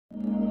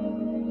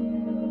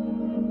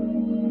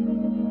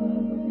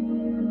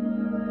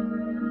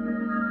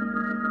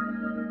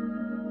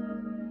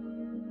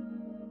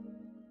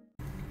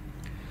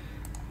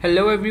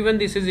Hello everyone,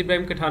 this is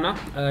Ibrahim Katana.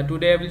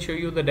 Today I will show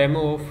you the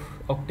demo of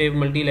Octave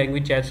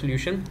multi-language chat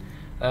solution.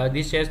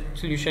 This chat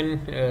solution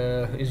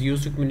is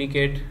used to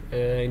communicate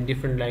in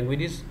different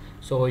languages,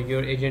 so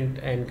your agent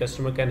and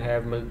customer can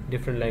have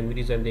different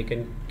languages and they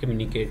can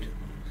communicate.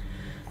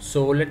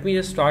 So let me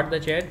just start the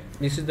chat.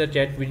 This is the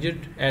chat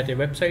widget at a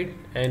website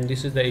and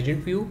this is the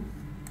agent view.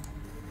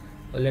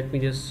 Let me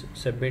just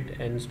submit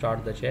and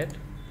start the chat.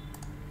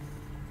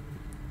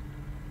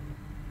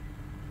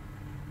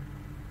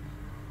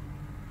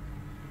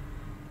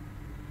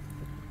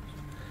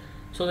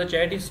 So the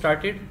chat is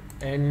started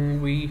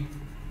and we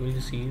will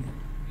receive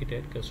it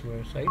at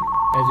customer side.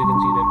 As you can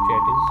see, that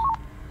chat is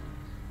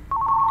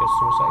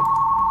customer side,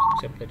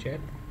 accept the chat.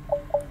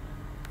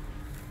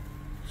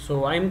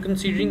 So I'm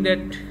considering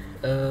that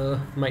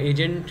my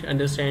agent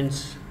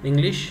understands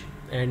English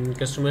and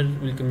customer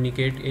will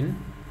communicate in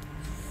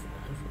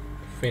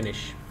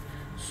Finnish.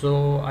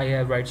 So I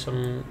have write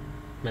some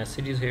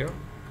messages here.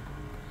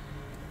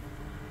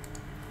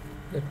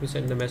 Let me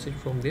send the message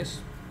from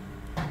this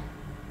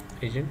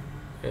agent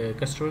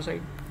customer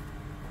side.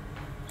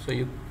 So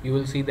you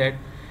will see that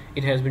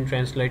it has been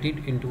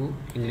translated into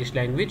English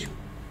language,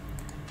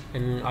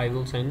 and I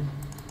will send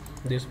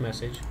this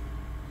message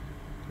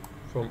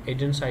from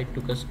agent side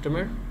to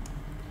customer.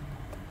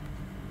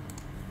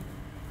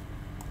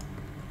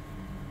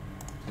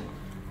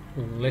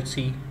 Let's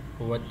see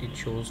what it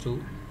shows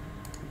to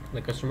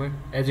the customer.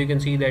 As you can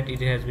see that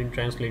it has been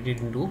translated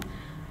into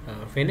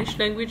Finnish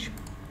language.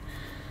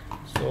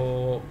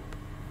 So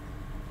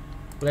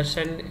let's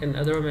send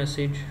another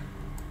message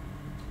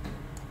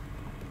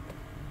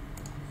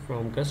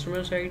from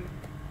customer side.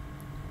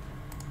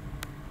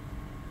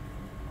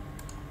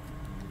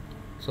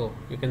 So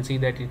you can see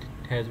that it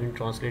has been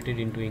translated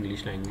into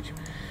English language.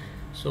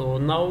 So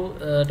now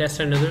test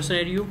another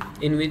scenario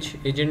in which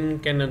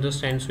agent can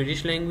understand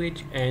Swedish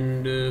language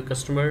and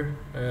customer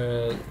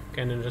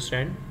can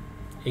understand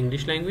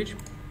English language.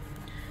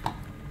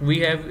 We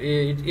have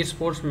it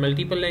supports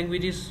multiple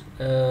languages.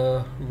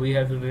 We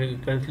have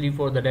currently,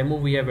 for the demo,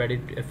 we have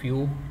added a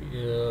few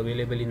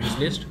available in this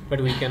list,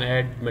 but we can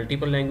add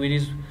multiple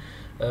languages.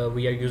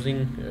 We are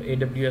using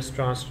AWS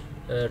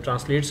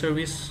translate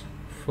service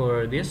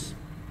for this.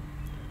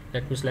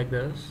 Let me select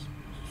the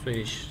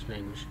Swedish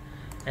language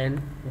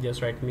and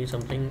just write me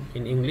something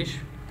in English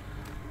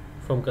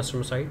from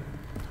customer side.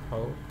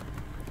 How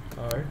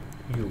are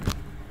you?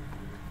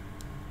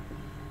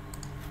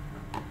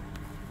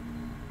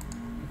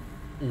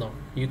 Now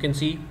you can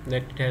see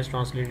that it has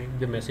translated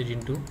the message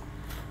into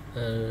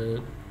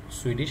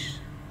Swedish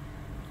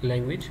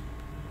language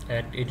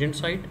at agent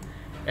side,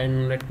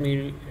 and let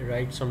me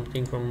write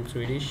something from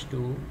Swedish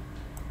to,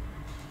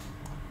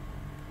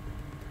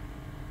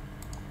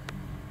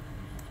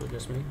 so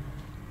let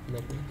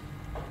me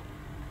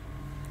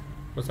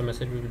what's the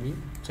message will be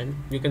sent.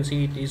 You can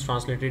see it is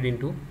translated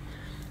into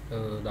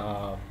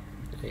the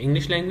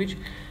English language.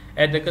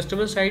 At the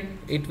customer side,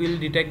 it will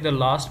detect the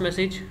last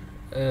message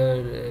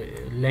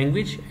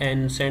language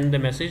and send the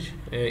message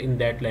in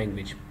that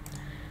language.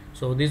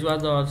 So these were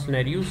the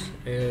scenarios.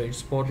 It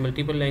support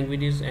multiple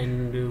languages,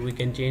 and we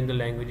can change the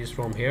languages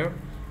from here,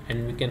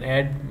 and we can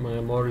add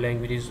more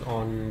languages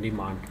on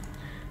demand.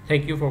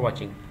 Thank you for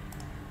watching.